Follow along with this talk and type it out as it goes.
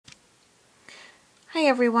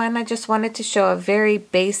everyone, I just wanted to show a very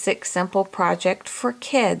basic, simple project for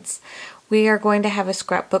kids. We are going to have a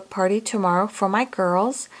scrapbook party tomorrow for my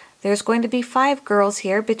girls. There's going to be 5 girls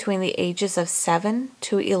here between the ages of 7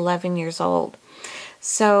 to 11 years old.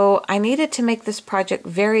 So I needed to make this project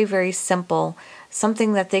very, very simple,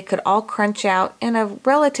 something that they could all crunch out in a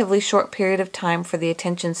relatively short period of time for the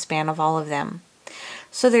attention span of all of them.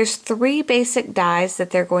 So there's 3 basic dies that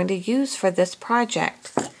they're going to use for this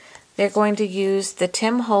project. They're going to use the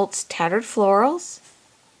Tim Holtz Tattered Florals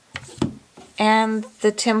and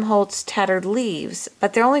the Tim Holtz Tattered Leaves,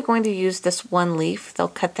 but they're only going to use this one leaf. They'll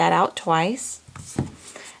cut that out twice.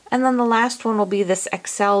 And then the last one will be this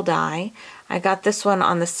XL die. I got this one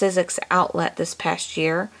on the Sizzix outlet this past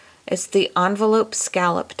year. It's the Envelope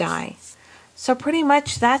Scallop die. So pretty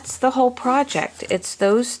much that's the whole project. It's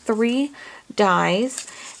those 3 dies,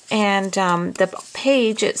 and the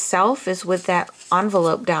page itself is with that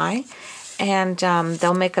envelope die, and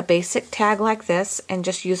they'll make a basic tag like this and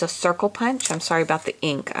just use a circle punch. I'm sorry about the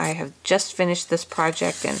ink. I have just finished this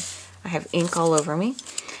project and I have ink all over me.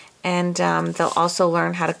 And they'll also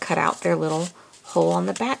learn how to cut out their little hole on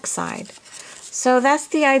the back side. So that's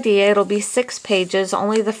the idea. It'll be 6 pages.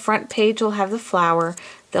 Only the front page will have the flower.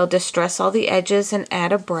 They'll distress all the edges and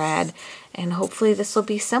add a brad, and hopefully this will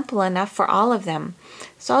be simple enough for all of them.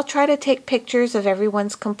 So I'll try to take pictures of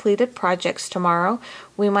everyone's completed projects tomorrow.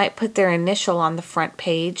 We might put their initial on the front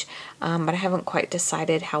page, but I haven't quite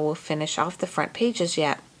decided how we'll finish off the front pages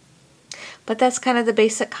yet. But that's kind of the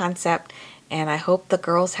basic concept, and I hope the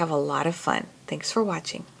girls have a lot of fun. Thanks for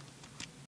watching.